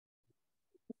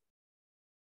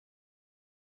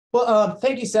Well,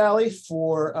 thank you, Sally,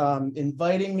 for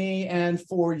inviting me and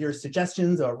for your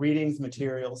suggestions or readings,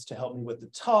 materials to help me with the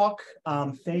talk.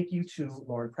 Thank you to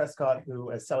Lauren Prescott,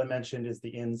 who, as Sally mentioned, is the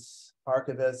Inn's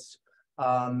archivist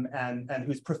and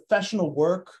whose professional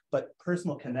work but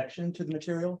personal connection to the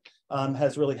material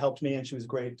has really helped me, and she was a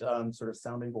great sort of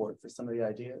sounding board for some of the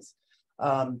ideas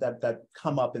that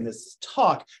come up in this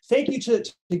talk. Thank you to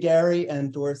Gary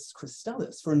and Doris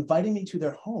Christelis for inviting me to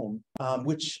their home,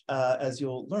 which, as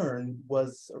you'll learn,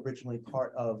 was originally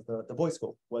part of the boys'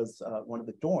 school, was one of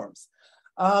the dorms.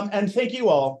 And thank you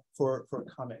all for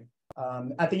coming.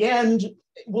 At the end,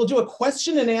 we'll do a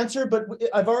question and answer, but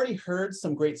I've already heard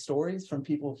some great stories from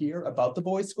people here about the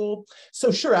boys' school.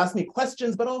 So sure, ask me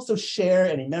questions, but also share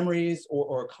any memories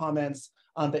or comments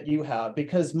that you have,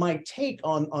 because my take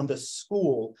on the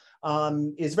school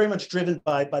is very much driven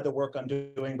by the work I'm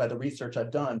doing, by the research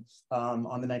I've done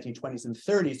on the 1920s and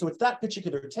 30s. So it's that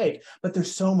particular take, but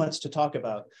there's so much to talk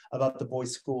about the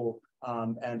boys' school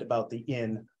and about the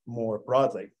Inn more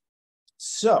broadly.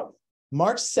 So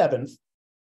March 7th,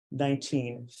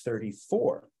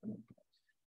 1934.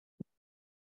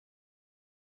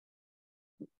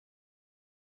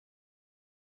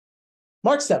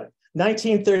 March 7th.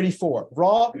 1934,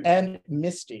 raw and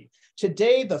misty.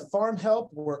 Today, the farm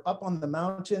help were up on the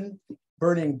mountain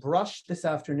burning brush this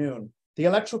afternoon. The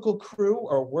electrical crew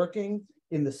are working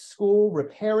in the school,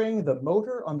 repairing the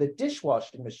motor on the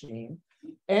dishwashing machine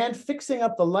and fixing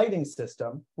up the lighting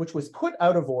system, which was put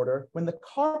out of order when the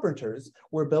carpenters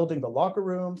were building the locker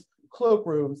rooms,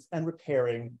 cloakrooms, and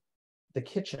repairing the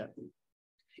kitchen.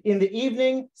 In the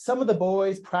evening, some of the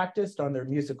boys practiced on their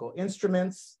musical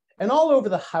instruments. And all over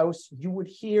the house, you would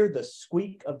hear the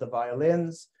squeak of the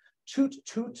violins, toot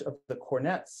toot of the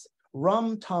cornets,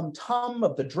 rum tum tum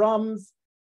of the drums,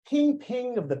 ping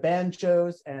ping of the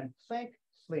banjos, and clank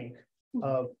clink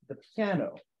of the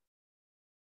piano.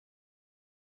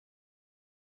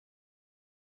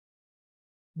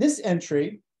 This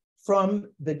entry from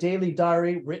the daily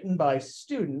diary written by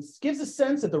students gives a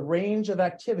sense of the range of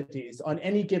activities on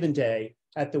any given day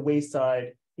at the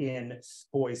Wayside Inn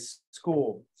Boys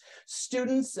School.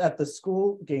 Students at the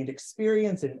school gained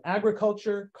experience in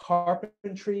agriculture,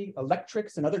 carpentry,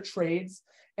 electrics, and other trades,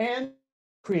 and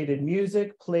created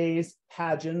music, plays,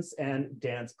 pageants, and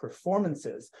dance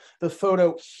performances. The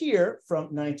photo here from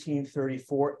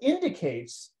 1934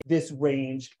 indicates this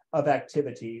range of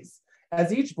activities,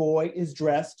 as each boy is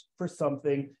dressed for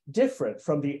something different,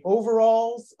 from the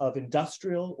overalls of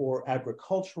industrial or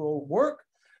agricultural work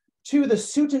to the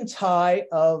suit and tie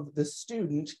of the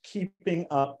student keeping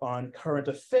up on current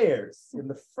affairs in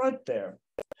the front there.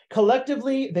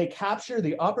 Collectively, they capture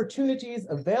the opportunities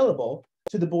available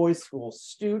to the boys' school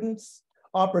students,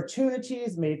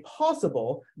 opportunities made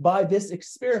possible by this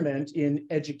experiment in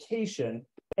education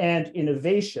and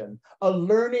innovation, a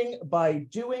learning by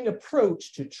doing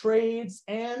approach to trades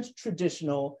and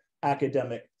traditional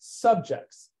academic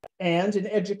subjects, and an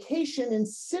education in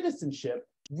citizenship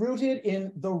rooted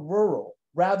in the rural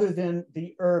rather than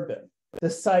the urban, the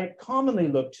site commonly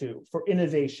looked to for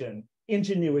innovation,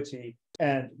 ingenuity,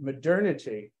 and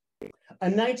modernity. A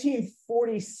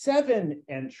 1947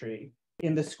 entry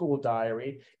in the school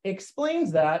diary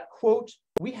explains that, quote,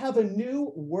 "We have a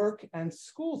new work and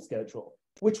school schedule,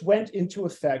 which went into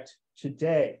effect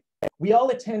today. We all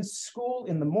attend school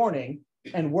in the morning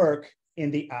and work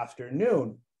in the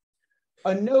afternoon."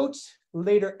 A note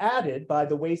later added by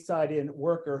the Wayside Inn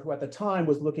worker who at the time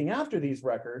was looking after these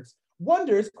records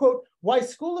wonders, quote, "why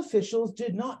school officials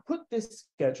did not put this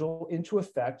schedule into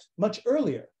effect much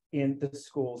earlier in the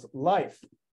school's life."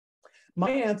 My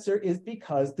answer is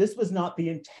because this was not the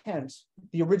intent,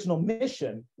 the original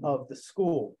mission of the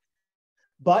school.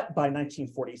 But by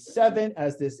 1947,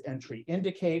 as this entry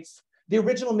indicates, the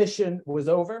original mission was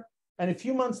over, and a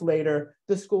few months later,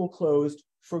 the school closed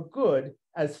for good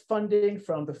as funding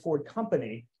from the Ford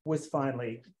Company was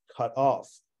finally cut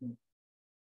off.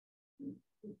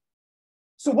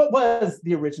 So what was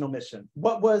the original mission?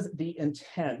 What was the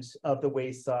intent of the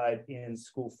Wayside Inn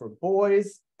School for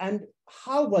Boys? And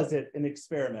how was it an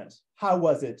experiment? How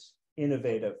was it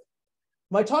innovative?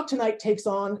 My talk tonight takes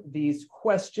on these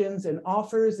questions and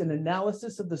offers an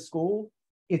analysis of the school,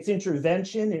 its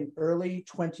intervention in early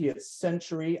 20th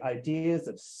century ideas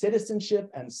of citizenship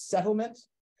and settlement,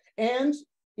 and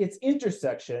its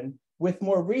intersection with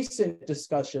more recent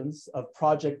discussions of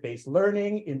project-based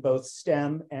learning in both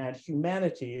STEM and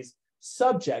humanities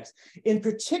subjects. In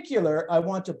particular, I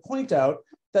want to point out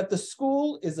that the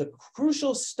school is a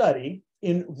crucial study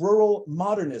in rural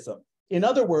modernism, In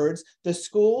other words, the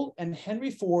school and Henry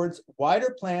Ford's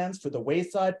wider plans for the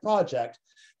Wayside project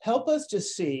help us to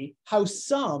see how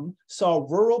some saw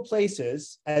rural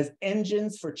places as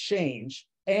engines for change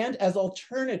and as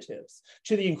alternatives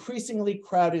to the increasingly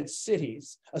crowded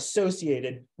cities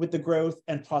associated with the growth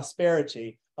and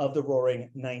prosperity of the roaring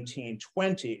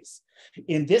 1920s.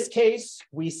 In this case,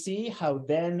 we see how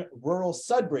then rural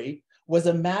Sudbury was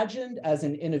imagined as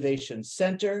an innovation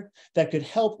center that could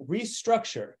help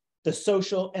restructure the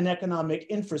social and economic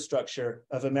infrastructure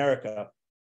of America.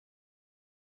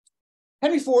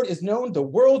 Henry Ford is known the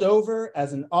world over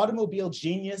as an automobile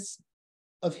genius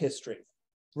of history,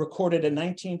 recorded a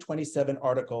 1927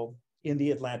 article in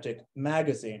the Atlantic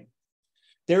magazine.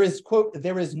 There is, quote,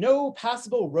 "There is no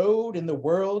passable road in the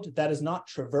world that is not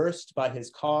traversed by his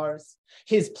cars.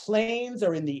 His planes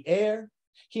are in the air.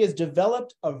 He has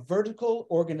developed a vertical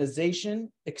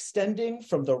organization extending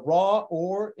from the raw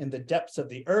ore in the depths of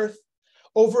the earth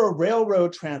over a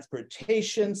railroad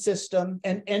transportation system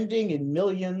and ending in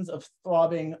millions of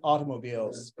throbbing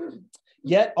automobiles.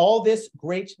 Yet all this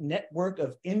great network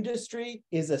of industry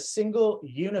is a single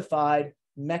unified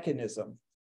mechanism.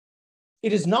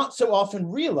 It is not so often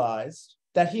realized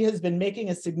that he has been making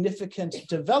a significant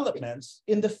development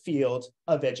in the field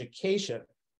of education."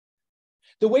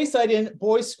 The Wayside Inn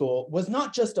Boys School was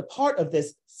not just a part of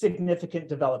this significant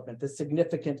development, this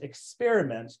significant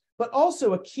experiment, but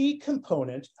also a key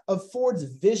component of Ford's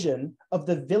vision of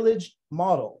the village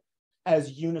model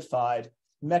as unified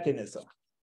mechanism.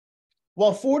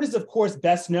 While Ford is, of course,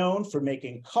 best known for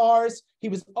making cars, he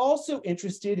was also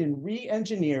interested in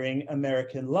re-engineering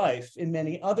American life in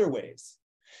many other ways.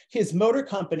 His motor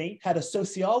company had a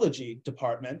sociology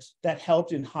department that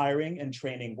helped in hiring and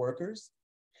training workers.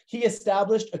 He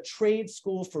established a trade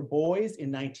school for boys in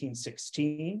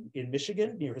 1916 in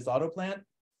Michigan near his auto plant.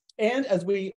 And as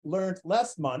we learned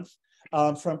last month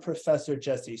from Professor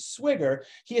Jesse Swigger,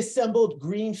 he assembled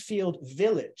Greenfield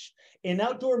Village, an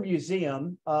outdoor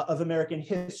museum of American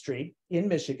history in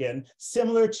Michigan,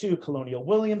 similar to Colonial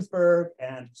Williamsburg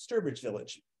and Sturbridge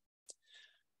Village.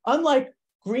 Unlike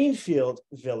Greenfield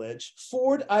Village,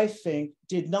 Ford, I think,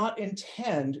 did not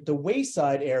intend the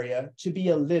Wayside area to be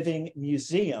a living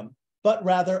museum, but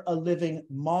rather a living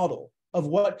model of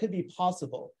what could be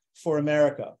possible for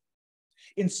America.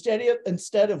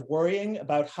 Instead of worrying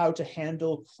about how to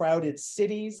handle crowded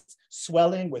cities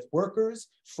swelling with workers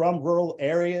from rural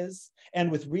areas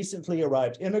and with recently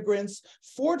arrived immigrants,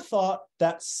 Ford thought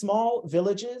that small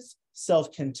villages,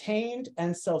 self-contained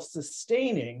and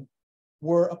self-sustaining,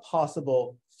 were a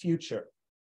possible future.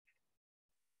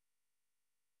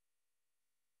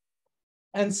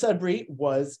 And Sudbury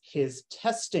was his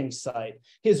testing site,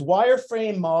 his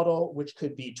wireframe model, which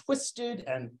could be twisted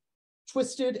and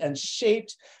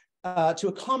shaped to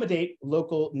accommodate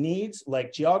local needs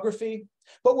like geography,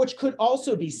 but which could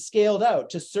also be scaled out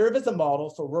to serve as a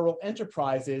model for rural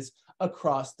enterprises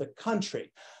across the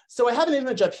country. So I have an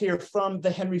image up here from the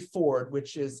Henry Ford,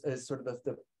 which is sort of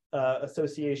the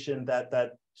association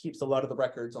that keeps a lot of the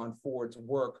records on Ford's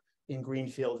work in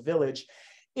Greenfield Village.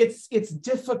 It's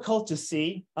difficult to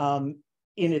see in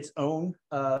its own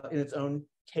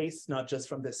case, not just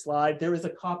from this slide. There is a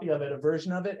copy of it, a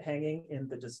version of it, hanging in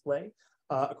the display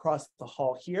across the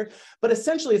hall here. But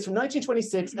essentially, it's from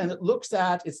 1926, and it looks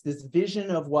at it's this vision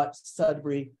of what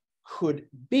Sudbury could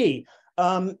be.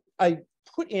 I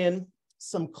put in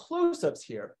some close-ups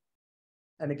here.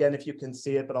 And again, if you can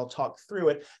see it, but I'll talk through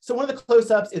it. So one of the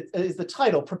close-ups is the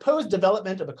title, Proposed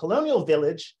Development of a Colonial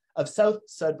Village of South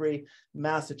Sudbury,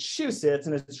 Massachusetts,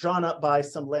 and it's drawn up by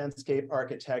some landscape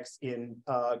architects in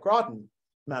Groton,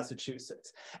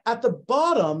 Massachusetts. At the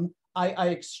bottom, I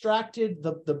extracted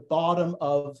the bottom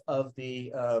of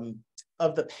the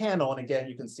panel, and again,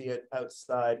 you can see it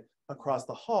outside across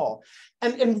the hall.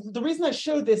 And the reason I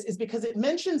showed this is because it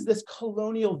mentions this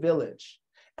colonial village.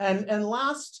 And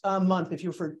last month, if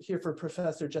you were here for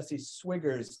Professor Jesse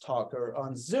Swigger's talk or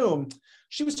on Zoom,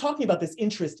 she was talking about this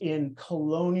interest in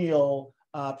colonial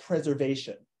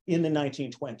preservation in the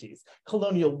 1920s.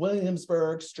 Colonial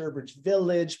Williamsburg, Sturbridge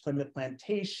Village, Plymouth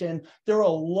Plantation. There are a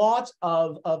lot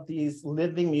of these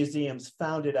living museums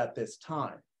founded at this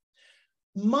time.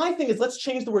 My thing is, let's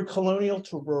change the word colonial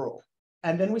to rural,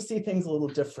 and then we see things a little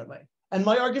differently. And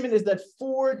my argument is that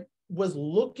Ford was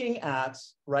looking at,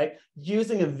 right,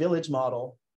 using a village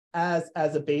model as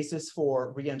a basis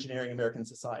for re-engineering American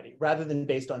society. Rather than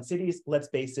based on cities, let's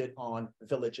base it on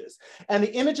villages. And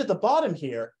the image at the bottom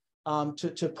here,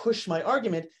 to push my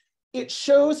argument, it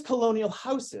shows colonial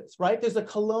houses, right? There's a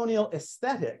colonial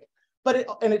aesthetic,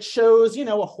 and it shows, you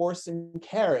know, a horse and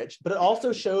carriage, but it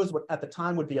also shows what at the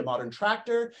time would be a modern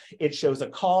tractor. It shows a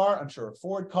car, I'm sure a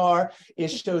Ford car. It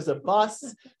shows a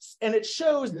bus, and it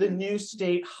shows the new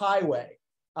state highway.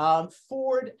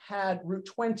 Ford had Route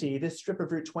 20, this strip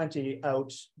of Route 20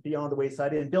 out beyond the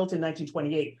Wayside Inn, built in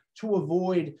 1928 to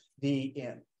avoid the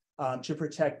inn, to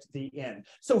protect the inn.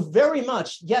 So very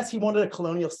much, yes, he wanted a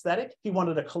colonial aesthetic. He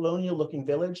wanted a colonial looking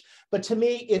village, but to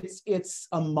me, it's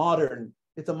a modern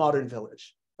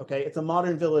village, okay? It's a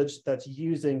modern village that's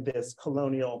using this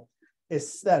colonial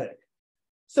aesthetic.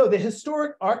 So the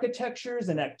historic architectures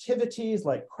and activities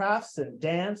like crafts and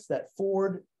dance that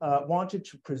Ford wanted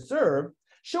to preserve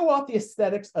show off the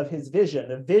aesthetics of his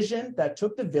vision, a vision that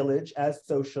took the village as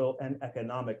social and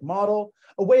economic model,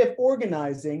 a way of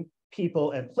organizing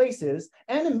people and places,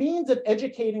 and a means of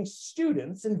educating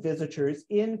students and visitors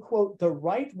in, quote, the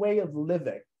right way of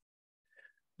living.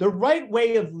 The right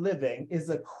way of living is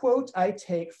a quote I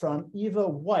take from Eva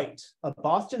White, a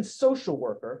Boston social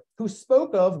worker who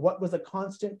spoke of what was a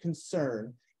constant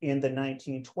concern in the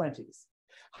 1920s.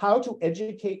 How to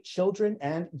educate children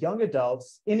and young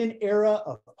adults in an era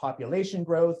of population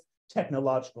growth,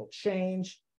 technological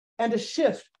change, and a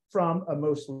shift from a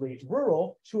mostly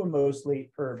rural to a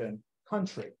mostly urban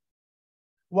country.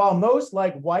 While most,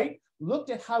 like White, looked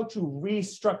at how to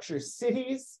restructure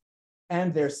cities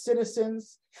and their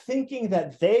citizens, thinking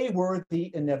that they were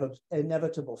the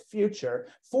inevitable future,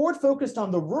 Ford focused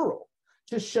on the rural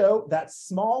to show that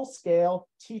small-scale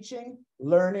teaching,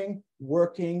 learning,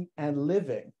 working, and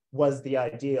living was the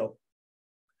ideal.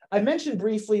 I mentioned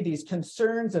briefly these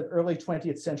concerns of early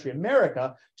 20th century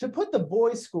America to put the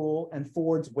boys' school and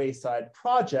Ford's Wayside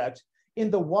project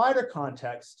in the wider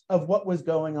context of what was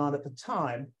going on at the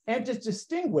time and to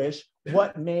distinguish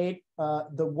what made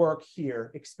the work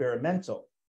here experimental.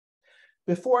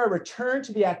 Before I return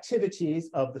to the activities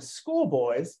of the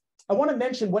schoolboys, I want to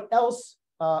mention what else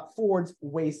Ford's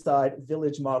Wayside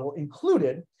village model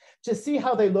included to see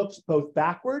how they looked both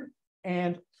backward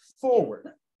and forward.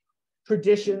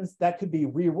 Traditions that could be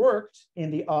reworked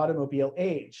in the automobile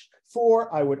age.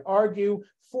 For, I would argue,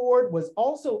 Ford was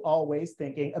also always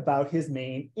thinking about his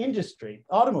main industry,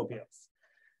 automobiles.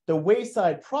 The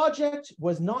Wayside project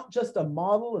was not just a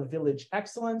model of village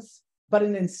excellence, but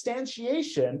an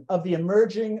instantiation of the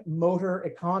emerging motor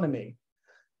economy,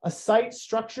 a site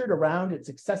structured around its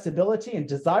accessibility and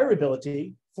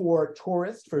desirability for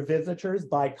tourists, for visitors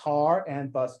by car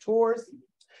and bus tours.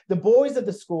 The boys of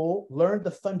the school learned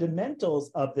the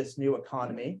fundamentals of this new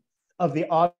economy, of the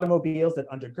automobiles that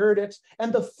undergird it,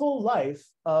 and the full life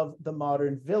of the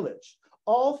modern village,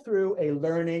 all through a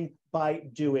learning by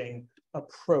doing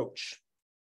approach.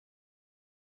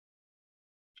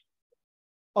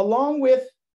 Along with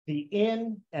the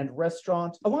inn and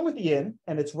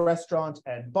its restaurant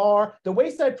and bar, the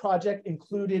Wayside project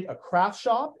included a craft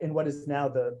shop in what is now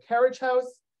the carriage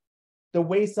house, the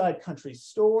Wayside Country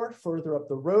Store further up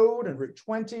the road on Route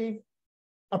 20,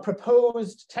 a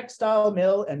proposed textile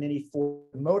mill and mini Ford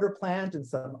motor plant and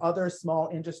some other small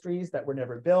industries that were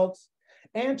never built,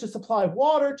 and to supply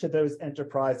water to those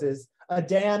enterprises, a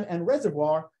dam and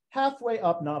reservoir halfway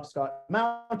up Knobscot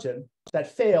Mountain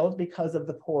that failed because of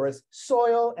the porous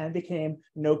soil and became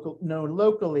known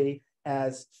locally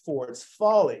as Ford's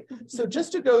Folly. So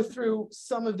just to go through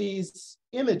some of these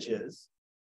images,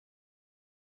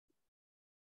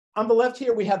 on the left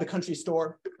here, we have the country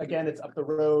store. Again, it's up the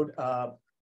road,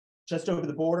 just over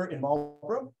the border in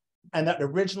Marlborough. And that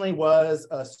originally was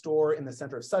a store in the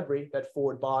center of Sudbury that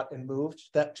Ford bought and moved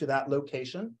to that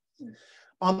location.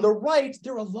 On the right,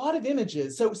 there are a lot of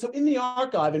images. So in the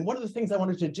archive, and one of the things I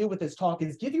wanted to do with this talk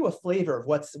is give you a flavor of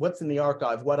what's in the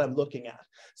archive, what I'm looking at.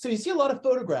 So you see a lot of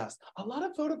photographs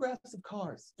of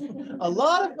cars, a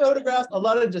lot of photographs, a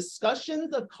lot of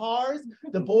discussions of cars.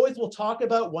 The boys will talk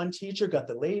about one teacher got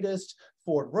the latest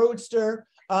Ford Roadster.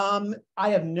 I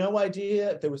have no idea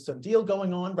if there was some deal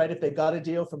going on, right? If they got a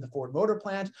deal from the Ford motor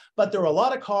plant, but there were a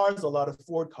lot of cars, a lot of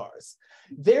Ford cars.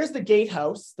 There's the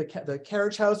gatehouse, the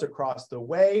carriage house across the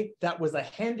way. That was a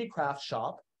handicraft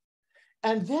shop.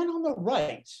 And then on the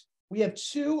right, we have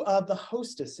two of the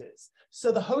hostesses.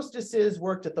 So the hostesses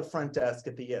worked at the front desk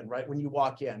at the inn, right? When you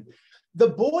walk in. The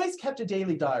boys kept a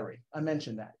daily diary. I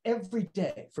mentioned that every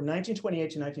day from 1928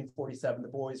 to 1947, the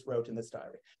boys wrote in this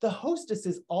diary. The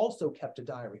hostesses also kept a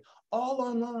diary, all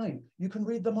online. You can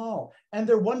read them all. And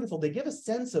they're wonderful. They give a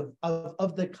sense of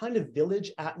the kind of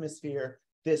village atmosphere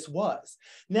this was.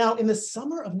 Now, in the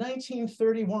summer of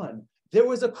 1931, there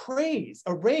was a craze,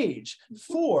 a rage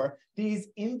for these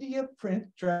India print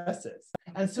dresses.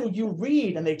 And so you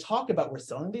read and they talk about, we're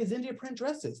selling these India print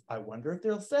dresses. I wonder if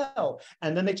they'll sell.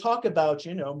 And then they talk about,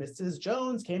 you know, Mrs.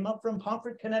 Jones came up from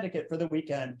Pomfret, Connecticut for the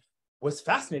weekend, was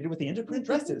fascinated with the India print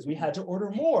dresses. We had to order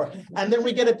more. And then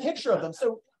we get a picture of them.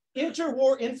 So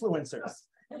interwar influencers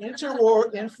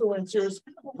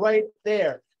right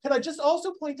there. Can I just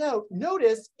also point out,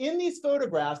 notice in these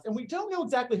photographs, and we don't know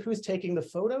exactly who's taking the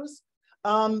photos,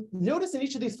 notice in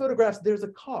each of these photographs, there's a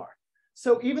car.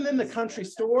 So even in the country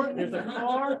store, there's a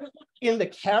car. In the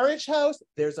carriage house,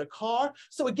 there's a car.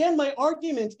 So again, my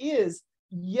argument is,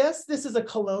 yes, this is a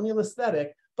colonial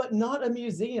aesthetic, but not a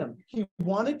museum. He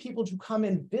wanted people to come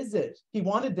and visit. He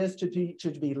wanted this to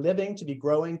be living, to be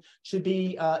growing, to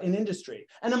be an industry,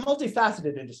 and a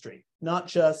multifaceted industry, not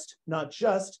just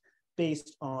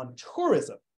based on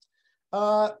tourism.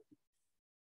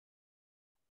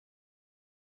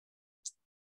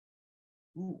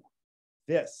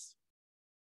 This.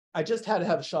 I just had to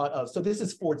have a shot of, so this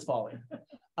is Ford's Folly.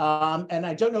 And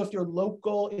I don't know if you're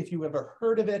local, if you ever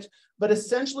heard of it, but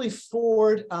essentially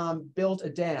Ford built a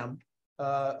dam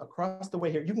across the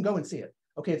way here. You can go and see it.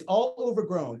 Okay, it's all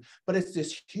overgrown, but it's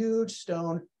this huge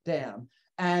stone dam.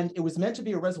 And it was meant to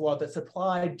be a reservoir that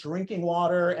supplied drinking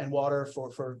water and water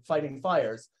for fighting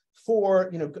fires for,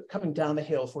 you know, coming down the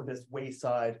hill for this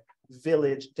wayside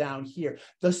village down here.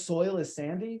 The soil is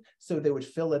sandy, so they would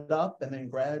fill it up and then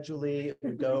gradually it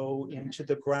would go into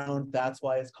the ground. That's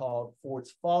why it's called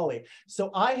Ford's Folly.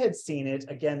 So I had seen it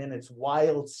again in its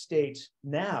wild state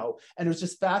now, and it was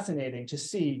just fascinating to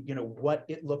see, you know, what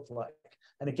it looked like.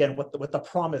 And again, what the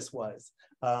promise was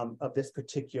of this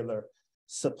particular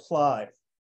supply.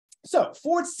 So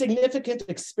Ford's significant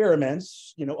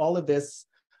experiments, you know, all of this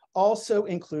also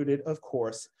included, of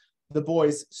course, the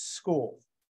boys' school.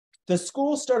 The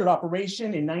school started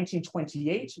operation in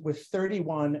 1928 with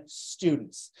 31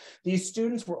 students. These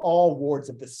students were all wards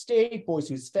of the state, boys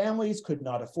whose families could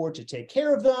not afford to take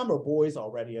care of them, or boys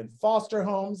already in foster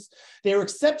homes. They were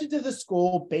accepted to the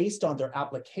school based on their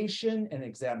application and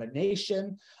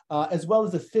examination, as well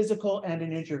as a physical and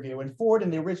an interview. And Ford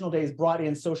in the original days brought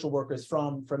in social workers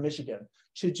from Michigan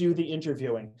to do the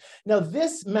interviewing. Now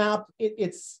this map,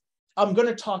 I'm going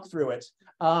to talk through it.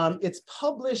 It's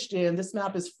published in, this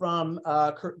map is from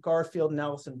Kurt Garfield and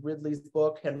Allison Ridley's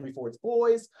book, Henry Ford's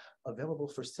Boys, available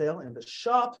for sale in the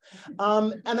shop.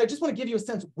 And I just want to give you a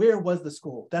sense, where was the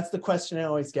school? That's the question I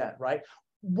always get, right?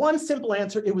 One simple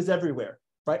answer, it was everywhere,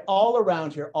 right? All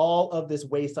around here, all of this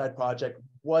Wayside project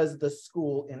was the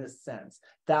school in a sense.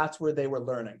 That's where they were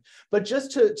learning. But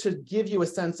just to give you a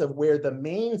sense of where the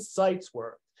main sites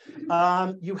were,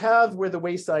 you have where the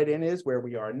Wayside Inn is, where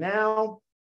we are now.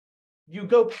 You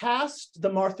go past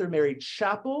the Martha Mary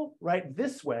Chapel, right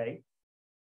this way.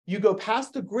 You go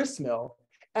past the gristmill,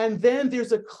 and then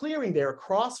there's a clearing there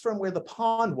across from where the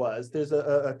pond was. There's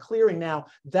a clearing now.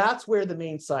 That's where the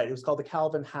main site, it was called the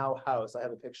Calvin Howe House. I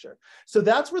have a picture. So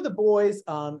that's where the boys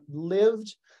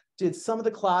lived, did some of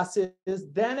the classes.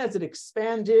 Then as it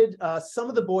expanded, some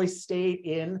of the boys stayed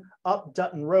in up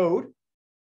Dutton Road,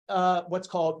 what's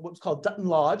called Dutton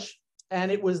Lodge,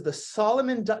 and it was the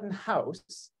Solomon Dutton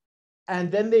House. And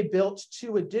then they built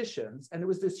 2 additions, and it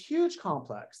was this huge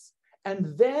complex.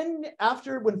 And then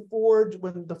after when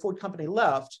the Ford company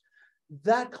left,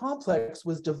 that complex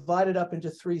was divided up into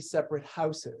 3 separate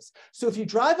houses. So if you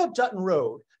drive up Dutton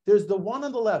Road, there's the one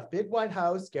on the left, big white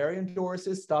house. Gary and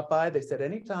Doris's stopped by, they said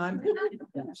anytime.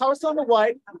 House on the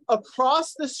right.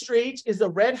 Across the street is a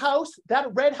red house.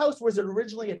 That red house was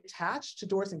originally attached to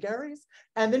Doris and Gary's.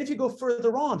 And then if you go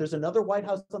further on, there's another white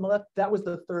house on the left. That was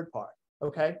the 3rd part.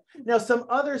 Okay, now some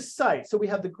other sites. So we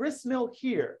have the gristmill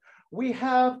here. We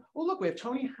have, oh look, we have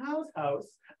Tony Howe's house,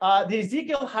 the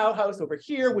Ezekiel Howe house over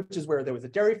here, which is where there was a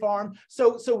dairy farm.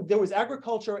 So there was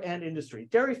agriculture and industry.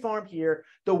 Dairy farm here.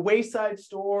 The Wayside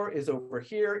store is over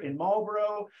here in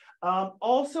Marlborough.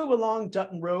 Also along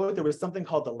Dutton Road, there was something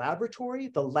called the laboratory,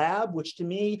 the lab, which to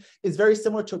me is very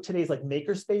similar to today's like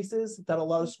maker spaces that a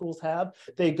lot of schools have.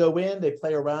 They go in, they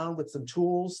play around with some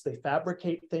tools, they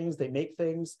fabricate things, they make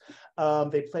things,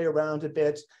 they play around a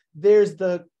bit. There's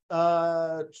the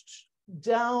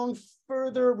down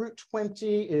further, Route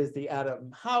 20 is the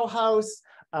Adam Howe House,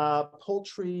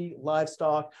 poultry,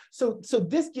 livestock. So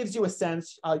this gives you a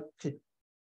sense. I could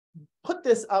put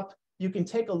this up. You can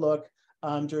take a look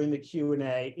during the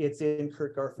Q&A. It's in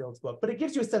Kurt Garfield's book, but it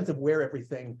gives you a sense of where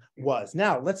everything was.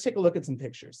 Now, let's take a look at some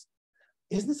pictures.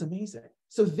 Isn't this amazing?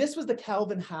 So this was the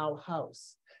Calvin Howe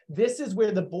house. This is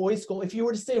where the boys' school, if you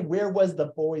were to say where was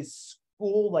the boys' school,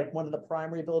 like one of the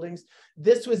primary buildings,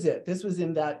 this was it. This was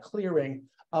in that clearing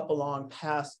up along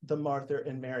past the Martha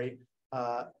and Mary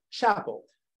Chapel.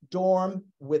 Dorm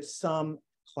with some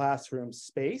classroom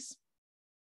space.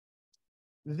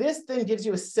 This then gives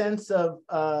you a sense of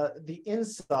the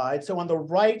inside. So on the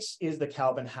right is the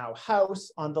Calvin Howe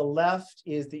house. On the left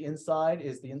is the inside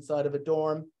of a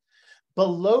dorm.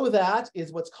 Below that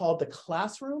is what's called the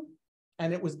classroom,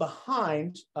 and it was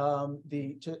behind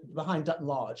behind Dutton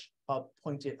Lodge. I'll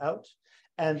point it out.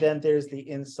 And then there's the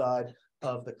inside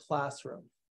of the classroom.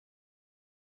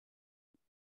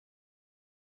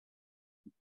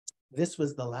 This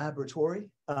was the laboratory.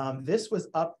 This was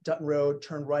up Dutton Road,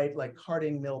 turn right, like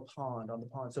Harding Mill Pond on the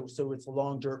pond. So it's a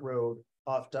long dirt road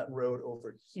off Dutton Road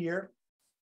over here.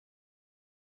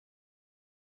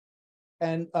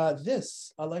 And I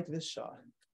like this shot.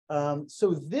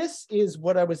 So this is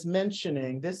what I was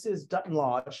mentioning. This is Dutton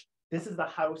Lodge. This is the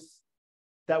house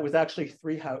that was actually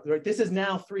three houses. Right? This is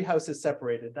now three houses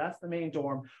separated. That's the main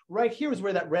dorm. Right here is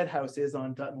where that red house is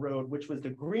on Dutton Road, which was the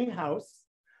greenhouse.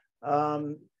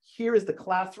 Here is the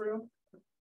classroom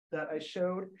that I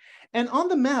showed. And on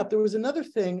the map, there was another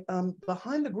thing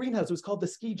behind the greenhouse. It was called the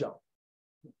ski jump.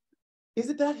 Is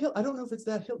it that hill? I don't know if it's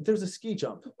that hill. There's a ski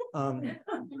jump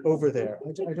over there.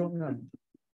 I don't know.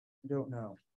 I don't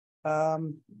know.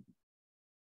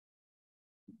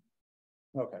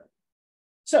 Okay.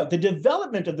 So the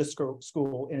development of the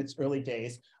school in its early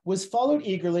days was followed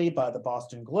eagerly by the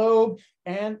Boston Globe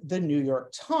and the New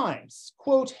York Times.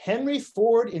 Quote, Henry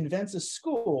Ford invents a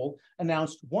school,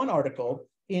 announced one article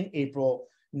in April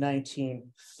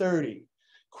 1930.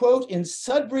 Quote, in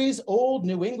Sudbury's old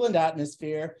New England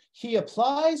atmosphere, he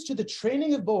applies to the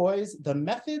training of boys the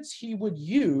methods he would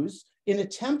use in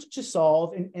attempt to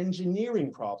solve an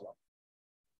engineering problem.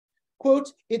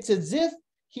 Quote, it's as if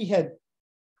he had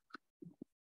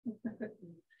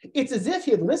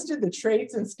listed the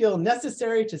traits and skill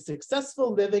necessary to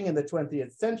successful living in the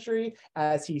 20th century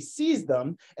as he sees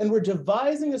them, and were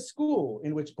devising a school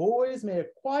in which boys may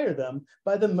acquire them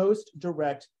by the most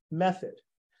direct method.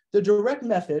 The direct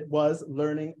method was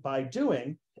learning by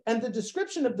doing, and the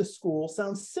description of the school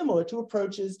sounds similar to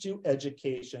approaches to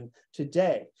education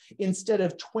today. Instead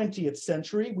of 20th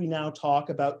century, we now talk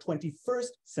about 21st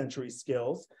century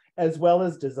skills, as well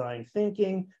as design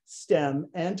thinking, STEM,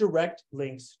 and direct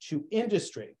links to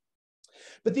industry.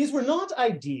 But these were not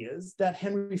ideas that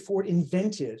Henry Ford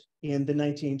invented in the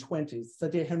 1920s.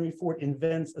 Today, Henry Ford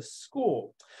invents a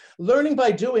school. Learning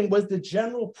by doing was the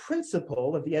general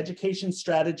principle of the education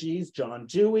strategies John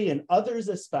Dewey and others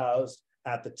espoused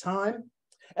at the time.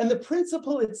 And the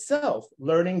principle itself,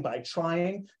 learning by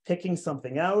trying, picking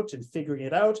something out and figuring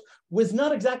it out, was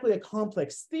not exactly a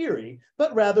complex theory,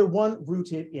 but rather one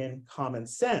rooted in common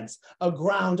sense, a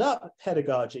ground-up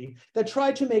pedagogy that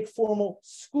tried to make formal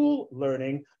school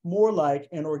learning more like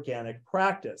an organic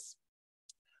practice.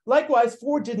 Likewise,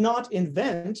 Ford did not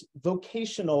invent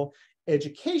vocational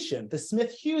education. The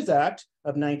Smith-Hughes Act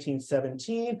of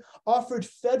 1917 offered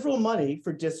federal money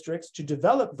for districts to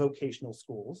develop vocational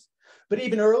schools, but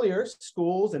even earlier,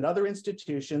 schools and other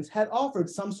institutions had offered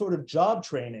some sort of job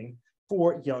training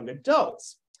for young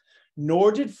adults.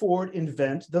 Nor did Ford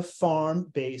invent the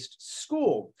farm-based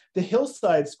school. The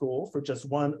Hillside School, for just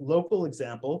one local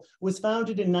example, was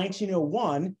founded in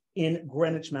 1901 in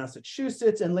Greenwich,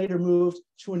 Massachusetts, and later moved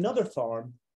to another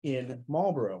farm in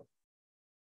Marlborough.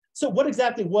 So what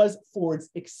exactly was Ford's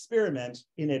experiment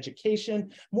in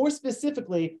education? More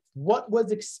specifically, what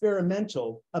was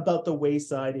experimental about the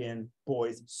Wayside Inn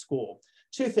Boys School?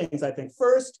 Two things, I think.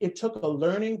 First, it took a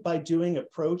learning by doing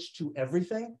approach to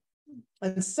everything.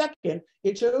 And second,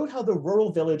 it showed how the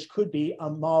rural village could be a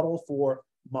model for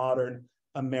modern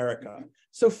America.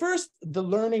 So first, the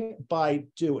learning by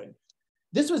doing.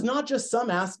 This was not just some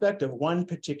aspect of one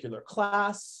particular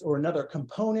class or another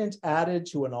component added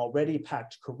to an already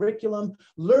packed curriculum.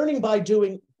 Learning by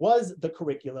doing was the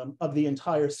curriculum of the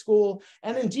entire school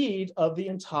and indeed of the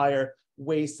entire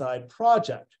Wayside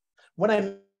project. When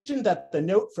I mentioned that the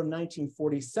note from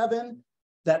 1947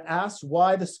 that asked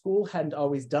why the school hadn't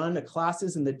always done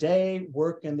classes in the day,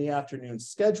 work in the afternoon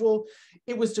schedule,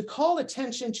 it was to call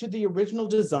attention to the original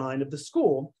design of the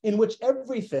school in which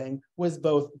everything was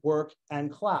both work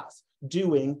and class,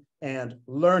 doing and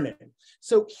learning.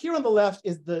 So here on the left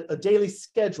is a daily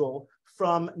schedule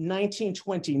from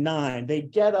 1929. They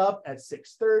get up at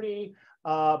 6:30,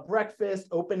 breakfast,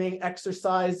 opening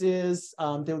exercises.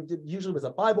 There usually was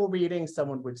a Bible reading,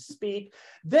 someone would speak.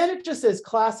 Then it just says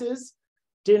classes,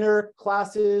 dinner,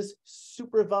 classes,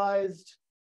 supervised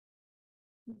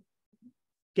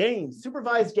games,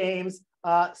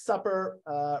 supper,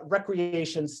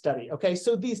 recreation, study. Okay,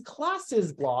 so these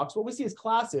classes blocks, what we see as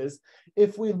classes,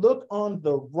 if we look on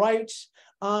the right,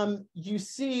 you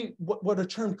see what are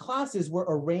termed classes were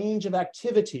a range of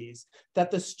activities that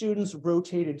the students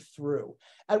rotated through.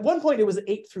 At one point, it was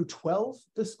 8 through 12,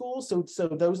 the school. So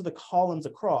those are the columns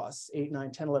across, 8,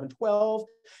 9, 10, 11, 12.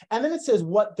 And then it says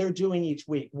what they're doing each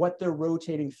week, what they're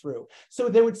rotating through. So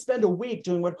they would spend a week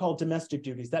doing what are called domestic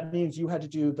duties. That means you had to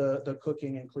do the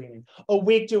cooking and cleaning, a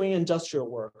week doing industrial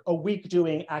work, a week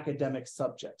doing academic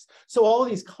subjects. So all of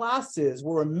these classes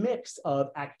were a mix of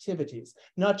activities,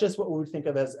 not just what we would think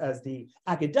of as the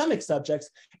academic subjects,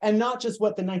 and not just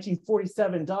what the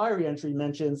 1947 diary entry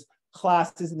mentions,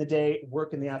 classes in the day,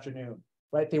 work in the afternoon,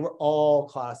 right? They were all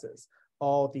classes,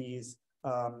 all these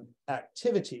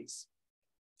activities.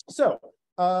 So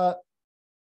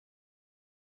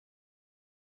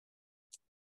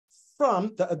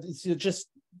just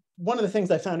one of the things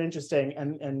I found interesting,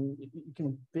 and you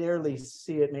can barely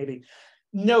see it maybe,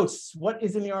 notes, what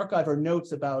is in the archive are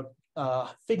notes about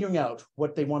figuring out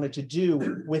what they wanted to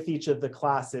do with each of the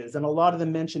classes. And a lot of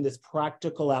them mention this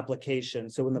practical application.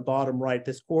 So in the bottom right,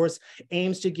 this course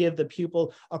aims to give the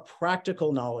pupil a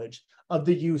practical knowledge of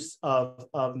the use of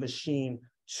machine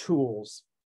tools.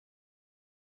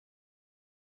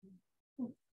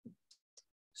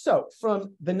 So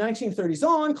from the 1930s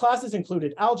on, classes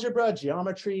included algebra,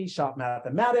 geometry, shop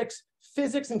mathematics,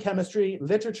 physics and chemistry,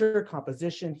 literature,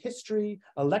 composition, history,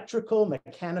 electrical,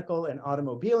 mechanical, and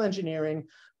automobile engineering,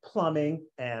 plumbing,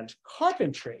 and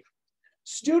carpentry.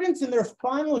 Students in their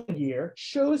final year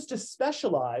chose to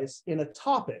specialize in a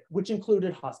topic, which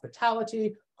included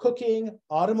hospitality, cooking,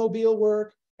 automobile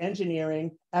work,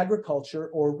 engineering, agriculture,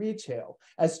 or retail,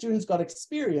 as students got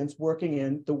experience working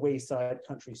in the Wayside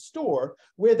Country Store,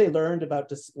 where they learned about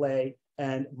display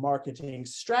and marketing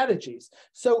strategies.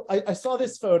 So I saw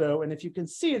this photo, and if you can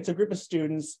see, it's a group of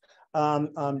students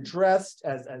dressed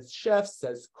as chefs,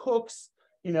 as cooks,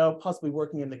 you know, possibly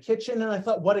working in the kitchen. And I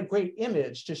thought, what a great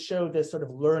image to show this sort of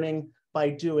learning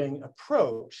by doing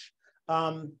approach.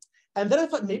 And then I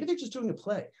thought, maybe they're just doing a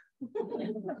play.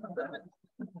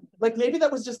 Like maybe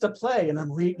that was just a play, and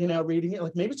I'm reading it.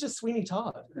 Like maybe it's just Sweeney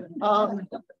Todd. I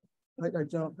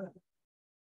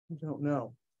don't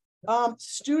know.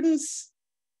 Students,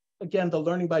 again, the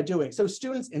learning by doing. So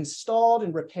students installed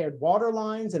and repaired water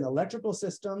lines and electrical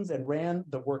systems and ran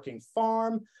the working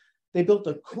farm. They built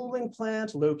a cooling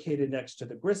plant located next to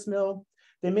the gristmill.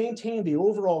 They maintained the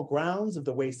overall grounds of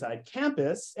the Wayside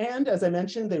campus. And as I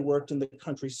mentioned, they worked in the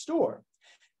country store.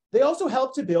 They also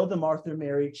helped to build the Martha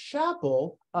Mary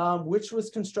Chapel, which was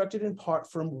constructed in part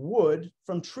from wood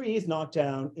from trees knocked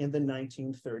down in the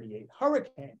 1938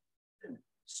 hurricane.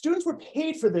 Students were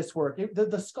paid for this work.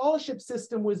 The scholarship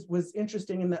system was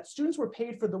interesting in that students were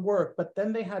paid for the work, but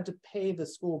then they had to pay the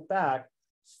school back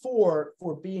for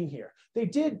being here. They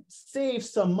did save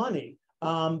some money,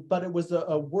 but it was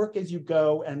a work as you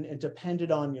go, and it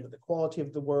depended on the quality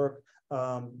of the work,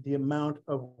 the amount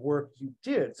of work you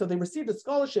did. So they received a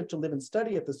scholarship to live and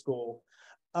study at the school,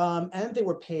 and they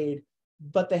were paid,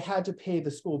 but they had to pay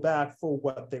the school back for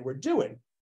what they were doing.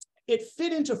 It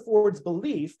fit into Ford's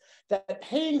belief that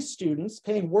paying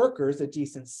workers a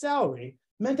decent salary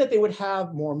meant that they would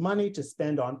have more money to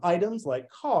spend on items like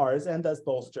cars and thus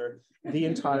bolster the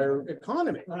entire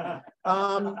economy.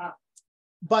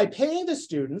 By paying the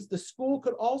students, the school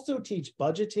could also teach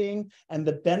budgeting and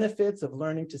the benefits of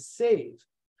learning to save.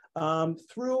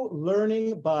 Through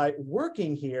learning by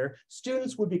working here,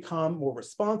 students would become more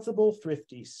responsible,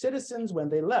 thrifty citizens when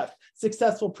they left,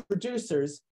 successful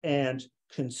producers and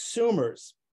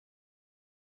consumers.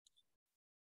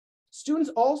 Students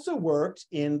also worked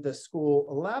in the school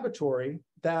laboratory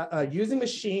using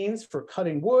machines for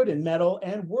cutting wood and metal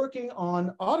and working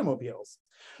on automobiles.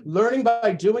 Learning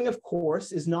by doing, of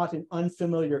course, is not an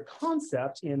unfamiliar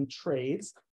concept in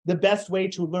trades. The best way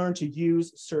to learn to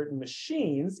use certain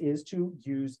machines is to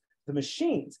use the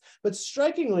machines. But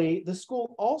strikingly, the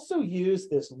school also used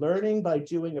this learning by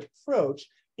doing approach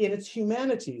in its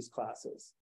humanities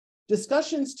classes.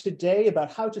 Discussions today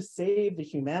about how to save the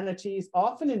humanities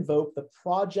often invoke the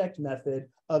project method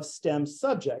of STEM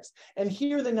subjects. And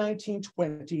here in the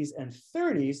 1920s and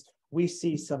 30s, we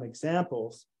see some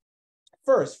examples.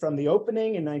 First, from the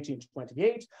opening in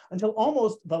 1928 until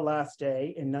almost the last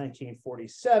day in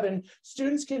 1947,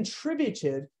 students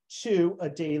contributed to a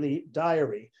daily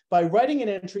diary by writing an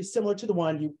entry similar to the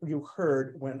one you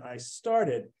heard when I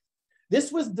started.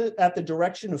 This was at the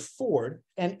direction of Ford,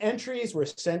 and entries were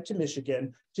sent to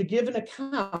Michigan to give an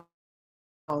account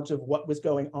of what was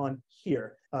going on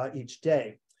here each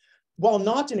day. While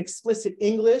not an explicit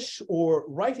English or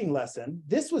writing lesson,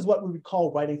 this was what we would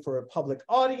call writing for a public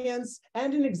audience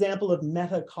and an example of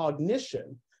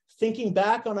metacognition, thinking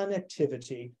back on an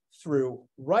activity through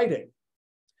writing.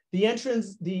 The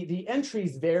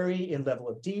entries vary in level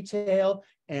of detail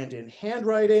and in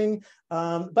handwriting,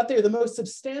 but they're the most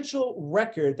substantial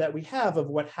record that we have of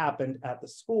what happened at the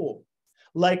school.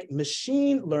 Like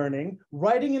machine learning,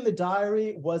 writing in the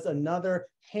diary was another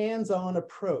hands-on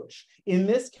approach, in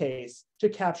this case, to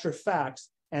capture facts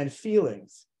and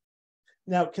feelings.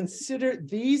 Now, consider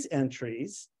these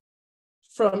entries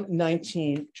from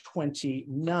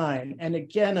 1929. And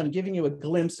again, I'm giving you a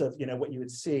glimpse of what you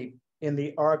would see in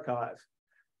the archive.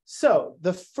 So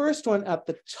the first one at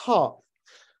the top.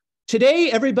 Today,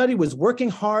 everybody was working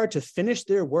hard to finish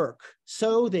their work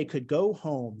so they could go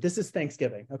home. This is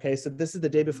Thanksgiving, okay? So this is the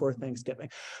day before Thanksgiving.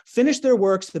 Finish their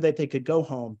work so that they could go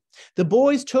home. The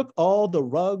boys took all the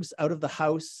rugs out of the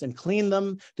house and cleaned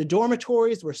them. The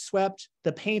dormitories were swept,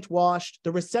 the paint washed,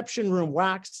 the reception room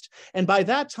waxed. And by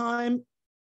that time,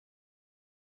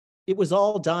 it was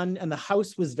all done and the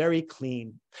house was very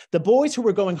clean. The boys who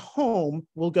were going home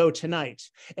will go tonight,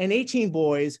 and 18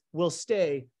 boys will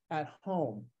stay at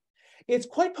home. It's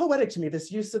quite poetic to me,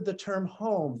 this use of the term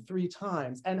home 3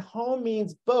 times. And home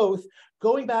means both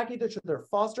going back either to their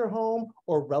foster home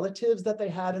or relatives that they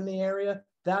had in the area,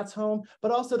 that's home,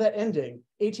 but also that ending,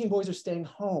 18 boys are staying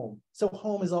home. So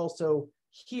home is also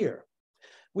here.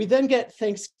 We then get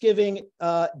Thanksgiving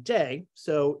Day.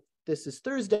 So this is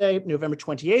Thursday, November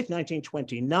 28th,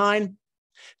 1929.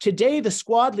 Today, the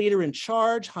squad leader in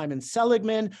charge, Hyman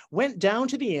Seligman, went down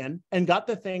to the inn and got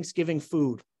the Thanksgiving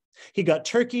food. He got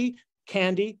turkey,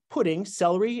 candy, pudding,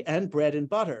 celery, and bread and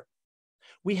butter.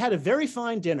 We had a very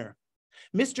fine dinner.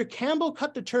 Mr. Campbell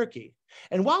cut the turkey,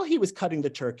 and while he was cutting the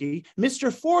turkey,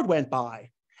 Mr. Ford went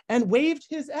by and waved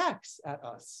his axe at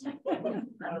us.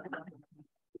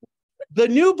 The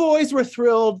new boys were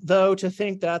thrilled, though, to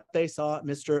think that they saw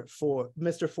Mr.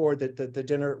 Ford, that the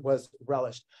dinner was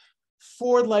relished.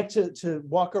 Ford liked to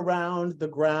walk around the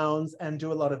grounds and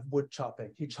do a lot of wood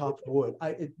chopping. He chopped wood.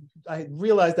 I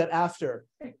realized that after.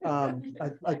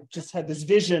 I just had this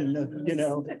vision of,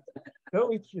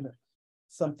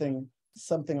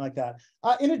 something like that.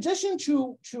 In addition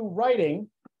to writing,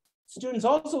 students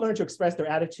also learn to express their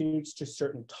attitudes to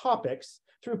certain topics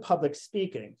through public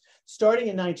speaking. Starting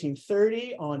in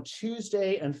 1930, on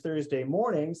Tuesday and Thursday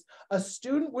mornings, a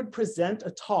student would present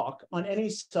a talk on any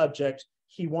subject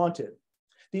he wanted.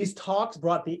 These talks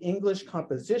brought the English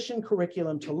composition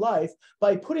curriculum to life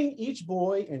by putting each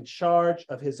boy in charge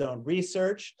of his own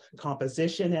research,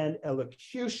 composition, and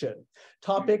elocution.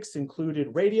 Topics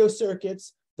included radio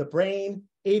circuits, the brain,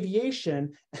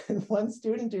 aviation, and one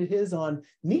student did his on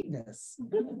neatness.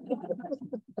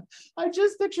 I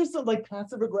just picture some like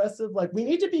passive aggressive, like we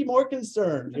need to be more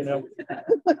concerned,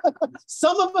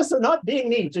 Some of us are not being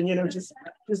neat and, just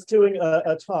doing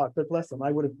a talk, but bless them,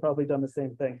 I would have probably done the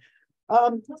same thing.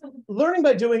 Learning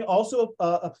by doing also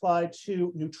applied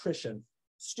to nutrition.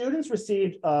 Students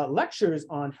received lectures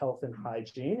on health and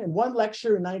hygiene, and one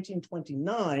lecture in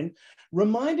 1929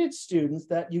 reminded students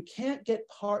that you can't get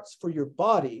parts for your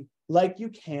body like you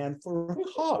can for a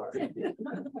car.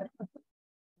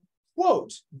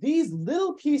 Quote, these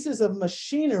little pieces of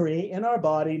machinery in our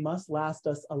body must last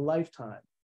us a lifetime.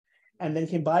 And then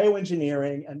came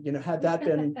bioengineering, and had that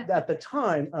been at the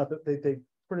time, they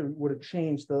would have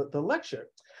changed the lecture.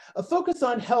 A focus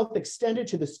on health extended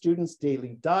to the students'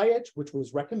 daily diet, which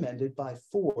was recommended by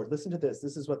Ford. Listen to this.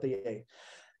 This is what they ate.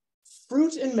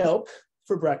 Fruit and milk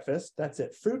for breakfast. That's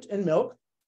it. Fruit and milk.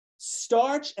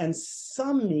 Starch and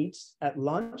some meat at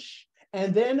lunch.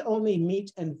 And then only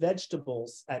meat and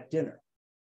vegetables at dinner.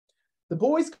 The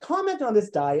boys comment on this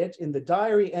diet in the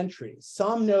diary entries.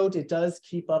 Some note it does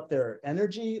keep up their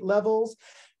energy levels.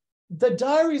 The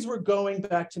diaries were going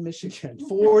back to Michigan.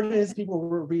 Ford and his people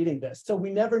were reading this. So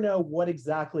we never know what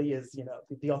exactly is,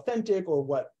 the authentic or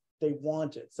what they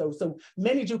wanted. So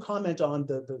many do comment on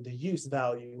the use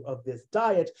value of this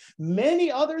diet. Many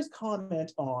others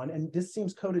comment on, and this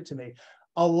seems coded to me,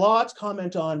 a lot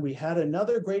comment on, we had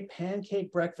another great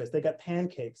pancake breakfast. They got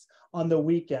pancakes on the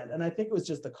weekend. And I think it was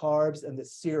just the carbs and the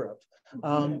syrup.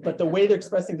 But the way they're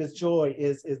expressing this joy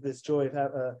is this joy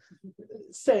of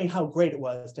saying how great it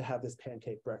was to have this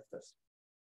pancake breakfast.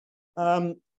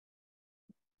 The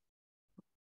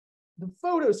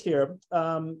photos here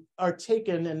are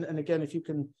taken, and again, if you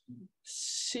can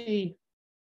see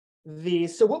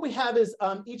these. So what we have is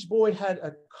each boy had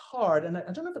a card, and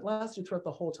I don't know if it lasted throughout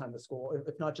the whole time of school,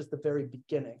 if not just the very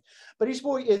beginning. But each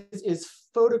boy is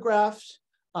photographed.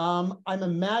 I'm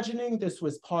imagining this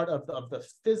was part of the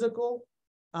physical.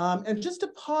 And just to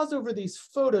pause over these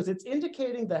photos, it's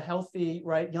indicating the healthy,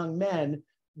 young men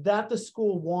that the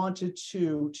school wanted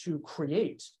to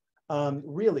create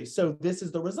really. So this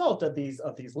is the result of these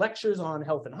lectures on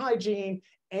health and hygiene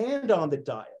and on the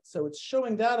diet. So it's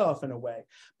showing that off in a way.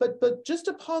 But just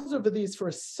to pause over these for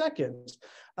a second,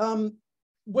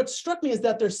 what struck me is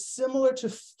that they're similar to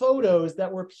photos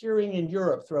that were appearing in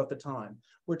Europe throughout the time.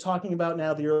 We're talking about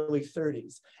now the early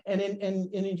 30s. And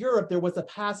in Europe, there was a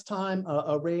pastime,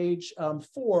 a rage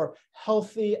for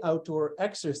healthy outdoor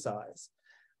exercise.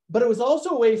 But it was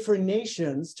also a way for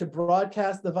nations to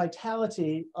broadcast the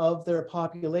vitality of their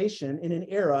population in an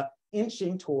era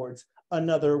inching towards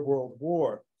another world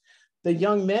war. The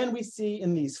young men we see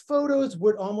in these photos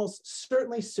would almost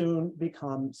certainly soon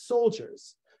become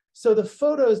soldiers. So the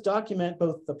photos document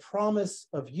both the promise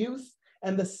of youth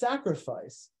and the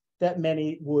sacrifice that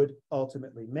many would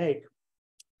ultimately make.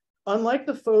 Unlike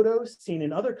the photos seen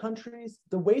in other countries,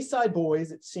 the Wayside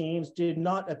Boys, it seems, did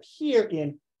not appear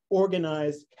in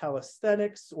organized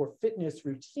calisthenics or fitness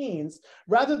routines.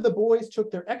 Rather, the boys took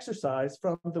their exercise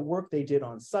from the work they did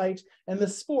on site and the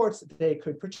sports they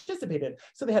could participate in.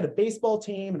 So they had a baseball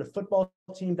team and a football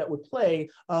team that would play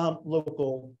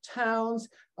local towns.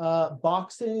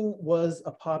 Boxing was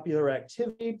a popular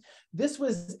activity. This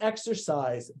was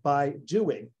exercise by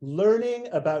doing, learning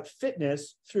about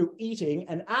fitness through eating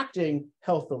and acting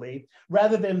healthily,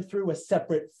 rather than through a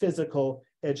separate physical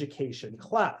education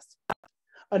class.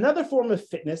 Another form of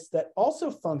fitness that also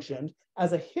functioned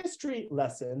as a history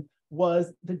lesson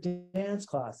was the dance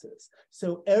classes.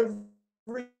 So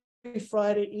every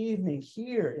Friday evening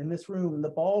here in this room, in the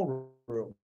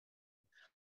ballroom,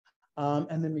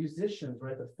 and the musicians,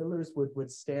 right, the fillers would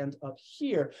stand up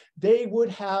here. They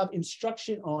would have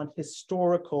instruction on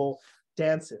historical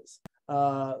dances,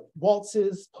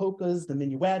 waltzes, polkas, the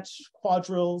minuet,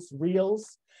 quadrilles,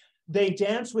 reels. They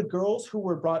danced with girls who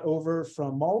were brought over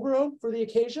from Marlborough for the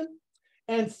occasion.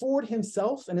 And Ford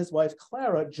himself and his wife,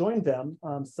 Clara, joined them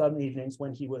some evenings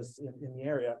when he was in the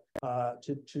area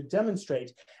to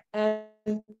demonstrate. And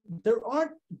there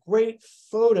aren't great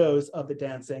photos of the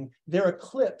dancing. There are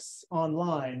clips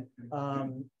online.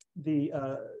 The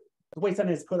Wayside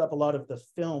Inn has put up a lot of the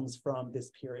films from this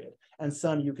period. And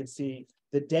some you could see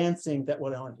the dancing that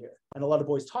went on here. And a lot of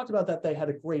boys talked about that. They had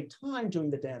a great time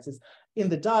doing the dances. In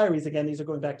the diaries, again, these are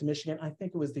going back to Michigan, I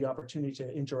think it was the opportunity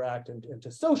to interact and to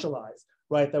socialize,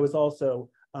 right? That was also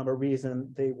a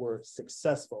reason they were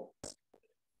successful.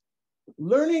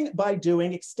 Learning by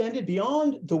doing extended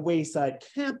beyond the Wayside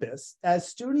campus, as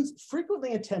students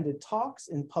frequently attended talks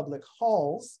in public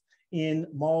halls in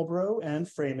Marlborough and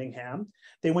Framingham.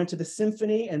 They went to the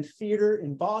Symphony and Theater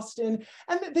in Boston,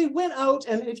 and they went out,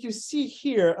 and if you see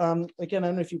here, again, I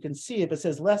don't know if you can see it, but it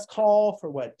says less call for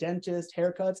what? Dentist,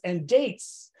 haircuts, and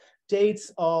dates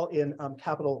all in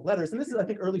capital letters. And this is, I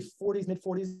think, early 40s, mid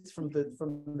 40s from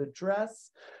the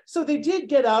dress. So they did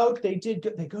get out,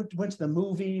 went to the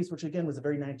movies, which again was a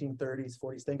very 1930s,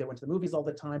 40s thing. They went to the movies all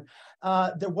the time.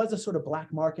 There was a sort of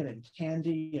black market in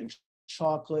candy and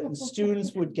chocolate, and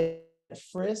students would get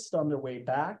frisked on their way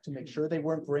back to make sure they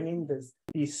weren't bringing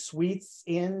these sweets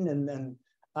in. And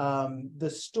the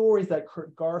stories that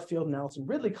Kurt Garfield and Allison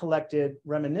Ridley collected,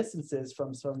 reminiscences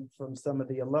from some of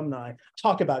the alumni,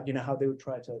 talk about, how they would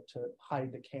try to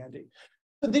hide the candy.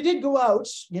 But they did go out,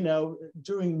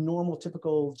 doing normal,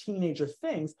 typical teenager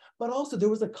things, but also there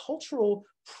was a cultural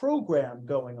program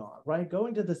going on, right?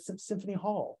 Going to the Symphony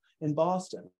Hall in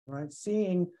Boston, right?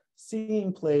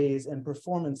 Seeing plays and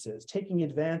performances, taking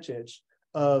advantage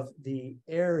of the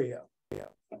area.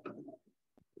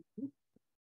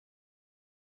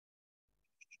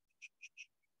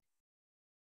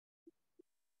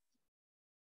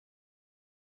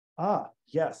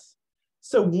 Yes.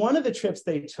 So one of the trips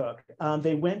they took,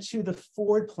 they went to the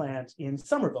Ford plant in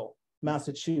Somerville,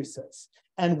 Massachusetts.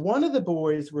 And one of the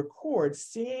boys records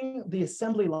seeing the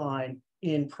assembly line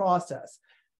in process.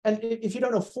 And if you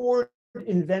don't know, Ford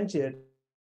invented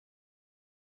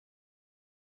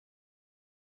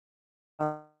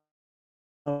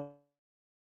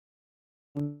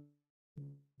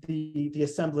the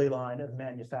assembly line of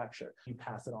manufacture. You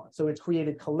pass it on. So it's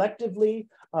created collectively,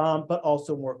 but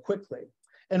also more quickly.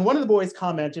 And one of the boys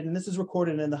commented, and this is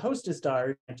recorded in the hostess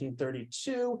diary,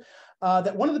 1932,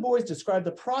 that one of the boys described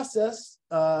the process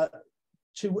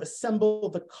to assemble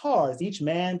the cars. Each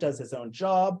man does his own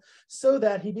job so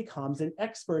that he becomes an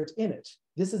expert in it.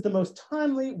 This is the most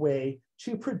timely way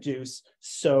to produce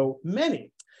so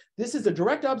many. This is a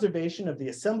direct observation of the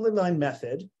assembly line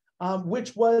method,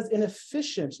 which was an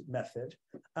efficient method.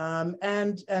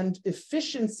 And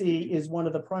efficiency is one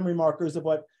of the primary markers of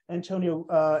what Antonio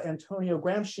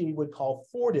Gramsci would call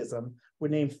Fordism,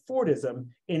 would name Fordism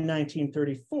in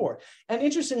 1934. And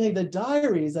interestingly, the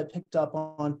diaries I picked up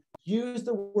on used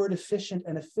the word efficient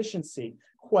and efficiency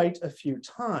quite a few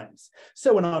times.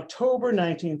 So in October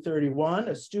 1931,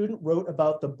 a student wrote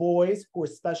about the boys who were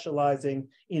specializing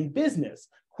in business.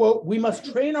 Quote, "We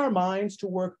must train our minds to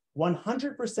work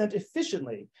 100%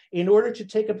 efficiently in order to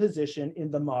take a position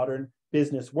in the modern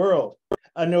business world."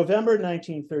 A November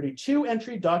 1932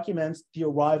 entry documents the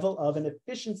arrival of an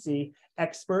efficiency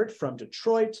expert from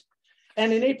Detroit.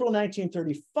 And in April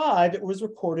 1935, it was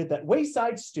reported that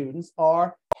Wayside students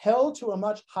are held to a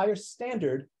much higher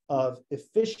standard of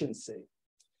efficiency.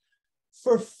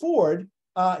 For Ford,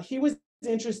 he was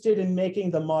interested in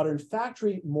making the modern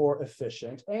factory more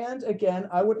efficient. And again,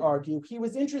 I would argue he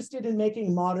was interested in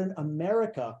making modern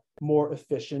America more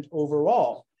efficient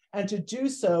overall. And to do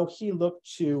so, he looked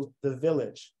to the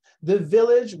village. The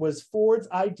village was Ford's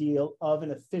ideal of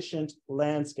an efficient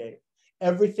landscape.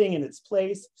 Everything in its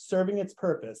place, serving its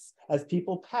purpose as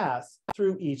people pass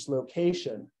through each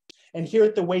location. And here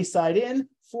at the Wayside Inn,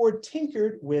 Ford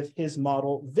tinkered with his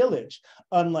model village.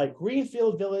 Unlike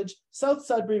Greenfield Village, South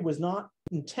Sudbury was not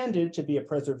intended to be a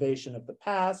preservation of the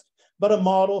past, but a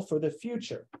model for the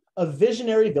future, a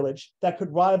visionary village that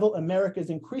could rival America's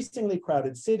increasingly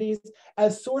crowded cities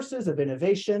as sources of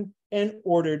innovation and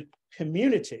ordered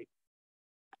community.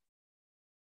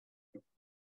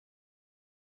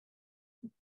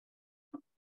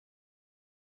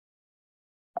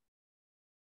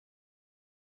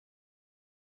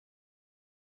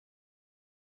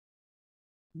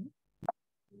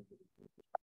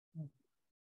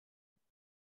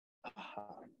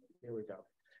 Here we go.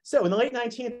 So in the late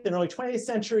 19th and early 20th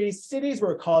centuries, cities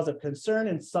were a cause of concern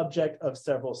and subject of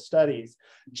several studies.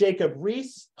 Jacob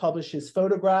Riis published his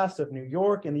photographs of New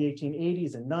York in the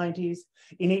 1880s and 90s.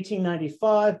 In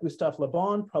 1895, Gustave Le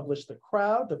Bon published The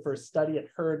Crowd, the first study at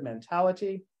herd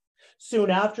mentality.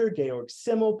 Soon after, Georg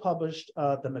Simmel published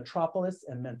The Metropolis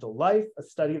and Mental Life, a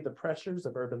study of the pressures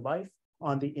of urban life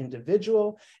on the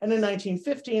individual. And in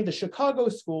 1915, the Chicago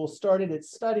School started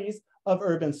its studies of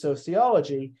urban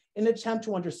sociology in an attempt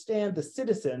to understand the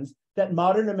citizens that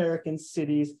modern American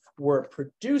cities were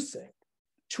producing.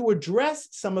 To address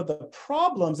some of the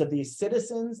problems of these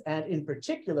citizens, and in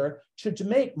particular, to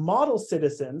make model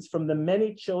citizens from the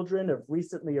many children of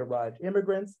recently arrived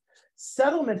immigrants,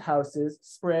 settlement houses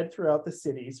spread throughout the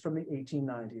cities from the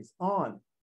 1890s on.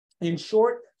 In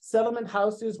short, settlement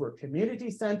houses were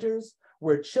community centers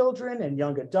where children and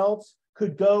young adults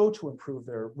could go to improve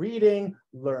their reading,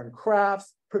 learn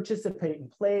crafts, participate in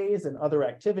plays and other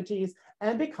activities,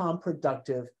 and become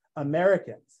productive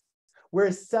Americans.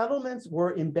 Whereas settlements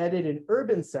were embedded in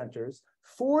urban centers,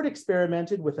 Ford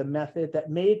experimented with a method that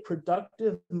made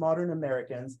productive modern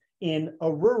Americans in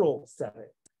a rural setting.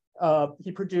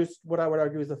 He produced what I would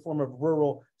argue is a form of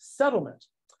rural settlement.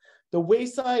 The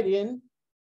Wayside Inn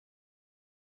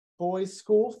Boys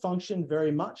School functioned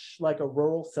very much like a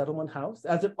rural settlement house,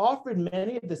 as it offered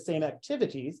many of the same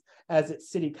activities as its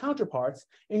city counterparts,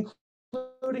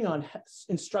 including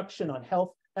instruction on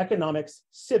health, economics,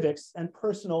 civics, and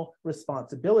personal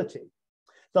responsibility.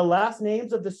 The last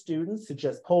names of the students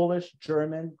suggest Polish,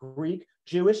 German, Greek,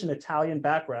 Jewish, and Italian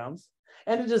backgrounds,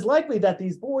 and it is likely that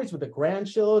these boys were the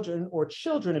grandchildren or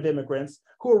children of immigrants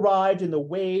who arrived in the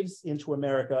waves into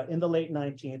America in the late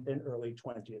 19th and early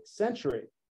 20th century.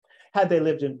 Had they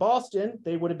lived in Boston,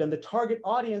 they would have been the target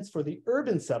audience for the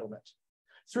urban settlement.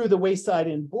 Through the Wayside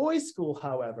Inn Boys School,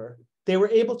 however, they were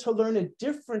able to learn a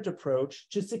different approach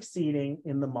to succeeding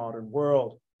in the modern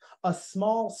world, a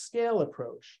small-scale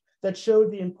approach that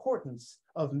showed the importance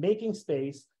of making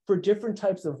space for different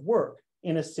types of work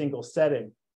in a single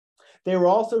setting. They were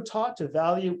also taught to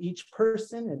value each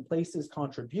person and place's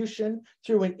contribution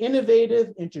through an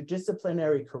innovative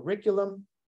interdisciplinary curriculum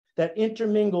that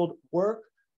intermingled work,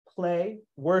 play,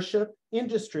 worship,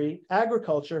 industry,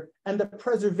 agriculture, and the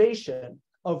preservation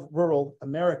of rural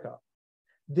America.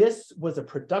 This was a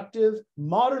productive,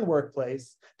 modern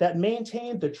workplace that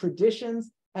maintained the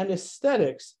traditions and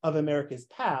aesthetics of America's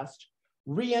past,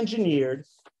 re-engineered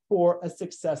for a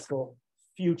successful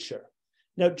future.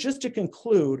 Now, just to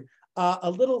conclude,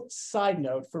 a little side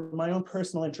note for my own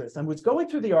personal interest. I was going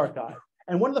through the archive,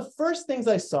 and one of the first things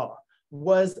I saw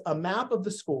was a map of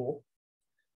the school.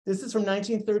 This is from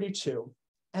 1932.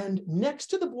 And next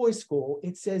to the boys' school,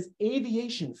 it says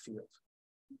aviation field.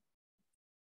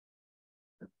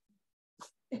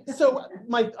 So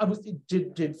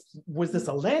was this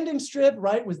a landing strip,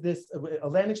 right? Was this a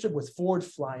landing strip? Was Ford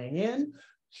flying in?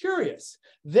 Curious.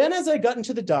 Then as I got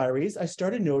into the diaries, I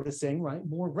started noticing, right,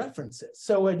 more references.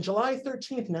 So on July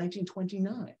 13th,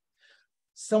 1929,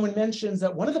 someone mentions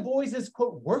that one of the boys is,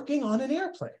 quote, working on an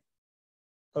airplane.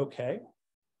 Okay.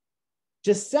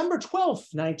 December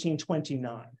 12th,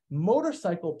 1929,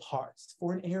 motorcycle parts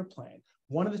for an airplane.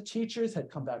 One of the teachers had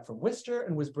come back from Worcester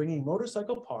and was bringing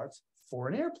motorcycle parts for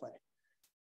an airplane.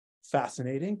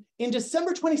 Fascinating. In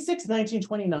December 26,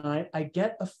 1929, I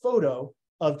get a photo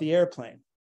of the airplane.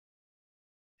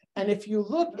 And if you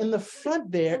look in the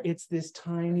front there, it's this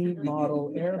tiny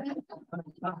model airplane.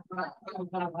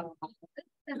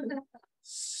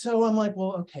 So I'm like,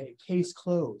 well, okay, case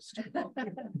closed.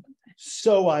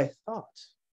 So I thought.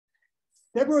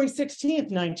 February 16th,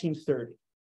 1930.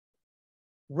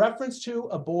 Reference to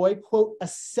a boy, quote,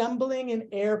 assembling an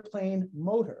airplane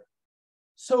motor.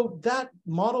 So that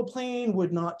model plane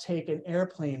would not take an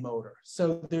airplane motor.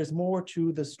 So there's more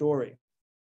to the story.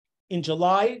 In June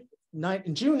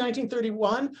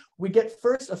 1931, we get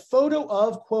first a photo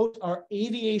of, quote, our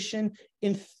aviation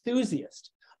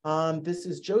enthusiast. This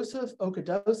is Joseph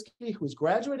Okadowski, who was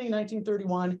graduating in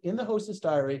 1931 in the hostess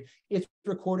diary. It's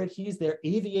recorded he's their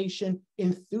aviation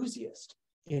enthusiast.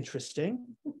 Interesting.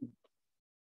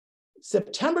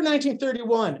 September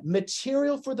 1931,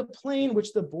 material for the plane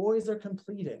which the boys are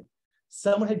completing.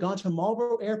 Someone had gone to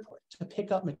Marlborough Airport to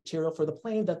pick up material for the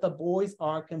plane that the boys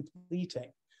are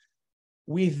completing.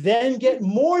 We then get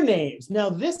more names. Now,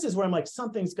 this is where I'm like,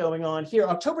 something's going on here.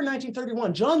 October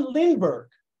 1931, John Lindbergh,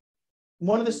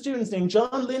 one of the students named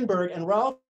John Lindbergh and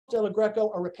Ralph Della Greco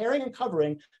are repairing and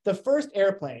covering the first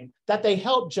airplane that they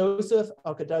helped Joseph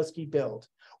Okadowski build.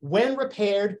 When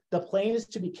repaired, the plane is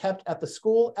to be kept at the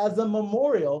school as a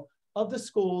memorial of the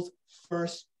school's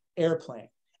first airplane.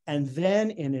 And then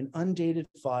in an undated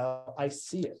file, I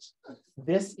see it.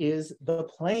 This is the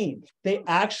plane. They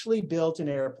actually built an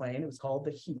airplane. It was called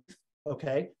the Heath.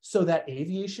 Okay, so that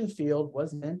aviation field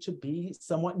was meant to be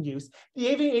somewhat in use. The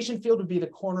aviation field would be the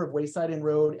corner of Wayside Inn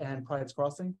Road and Pride's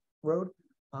Crossing Road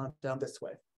down this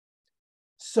way.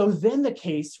 So then the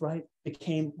case, right,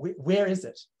 became, where is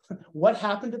it? What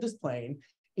happened to this plane?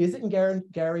 Is it in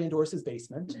Gary Endorse's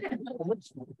basement?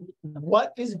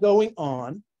 What is going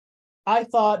on? I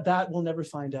thought that we'll never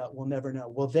find out. We'll never know.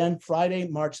 Well, then Friday,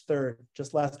 March 3rd,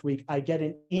 just last week, I get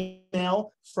an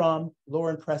email from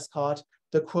Lauren Prescott.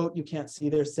 The quote you can't see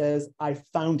there says, I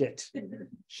found it.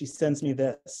 She sends me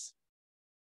this.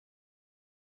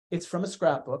 It's from a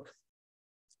scrapbook.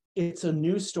 It's a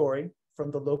news story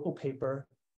from the local paper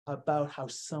about how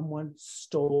someone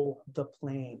stole the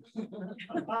plane.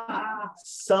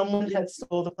 Someone had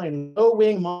stole the plane.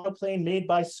 Low-wing monoplane made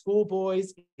by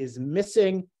schoolboys is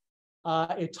missing.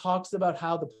 It talks about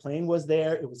how the plane was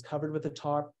there. It was covered with a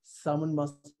tarp. Someone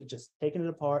must have just taken it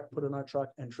apart, put it on our truck,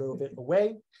 and drove it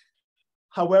away.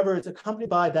 However, it's accompanied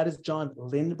by, that is John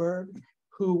Lindbergh,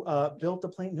 who built the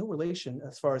plane, no relation,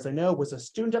 as far as I know, was a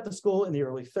student at the school in the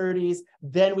early 30s.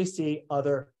 Then we see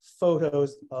other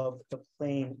photos of the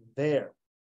plane there.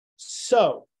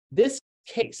 So this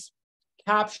case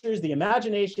captures the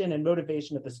imagination and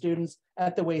motivation of the students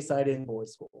at the Wayside Inn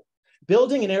Boys School.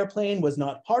 Building an airplane was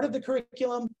not part of the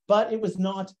curriculum, but it was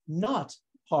not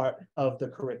part of the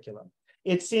curriculum.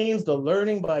 It seems the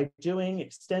learning by doing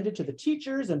extended to the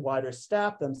teachers and wider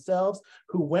staff themselves,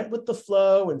 who went with the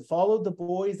flow and followed the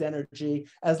boys' energy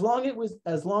as long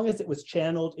as it was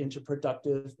channeled into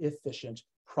productive, efficient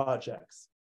projects.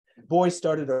 Boys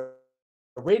started a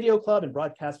radio club and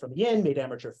broadcast from the inn, made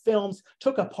amateur films,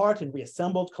 took apart and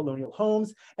reassembled colonial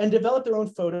homes, and developed their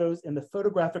own photos in the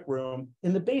photographic room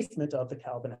in the basement of the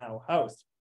Calvin Howe house.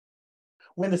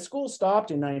 When the school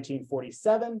stopped in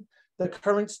 1947, the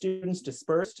current students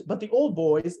dispersed, but the old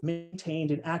boys maintained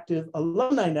an active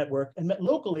alumni network and met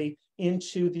locally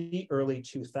into the early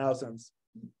 2000s.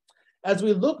 As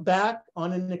we look back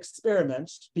on an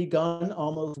experiment begun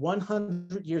almost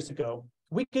 100 years ago,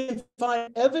 we can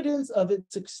find evidence of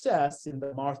its success in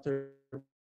the Martha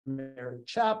Mary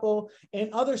Chapel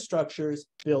and other structures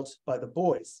built by the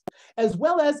boys, as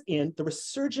well as in the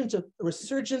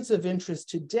resurgence of interest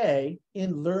today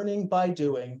in learning by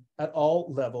doing at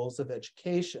all levels of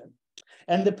education.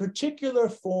 And the particular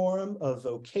form of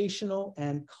vocational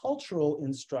and cultural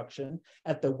instruction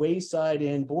at the Wayside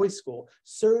Inn Boys School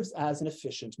serves as an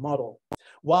efficient model.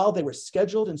 While they were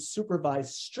scheduled and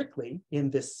supervised strictly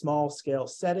in this small-scale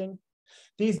setting,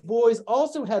 these boys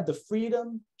also had the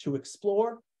freedom to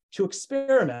explore, to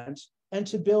experiment, and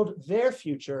to build their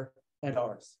future and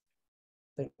ours.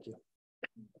 Thank you.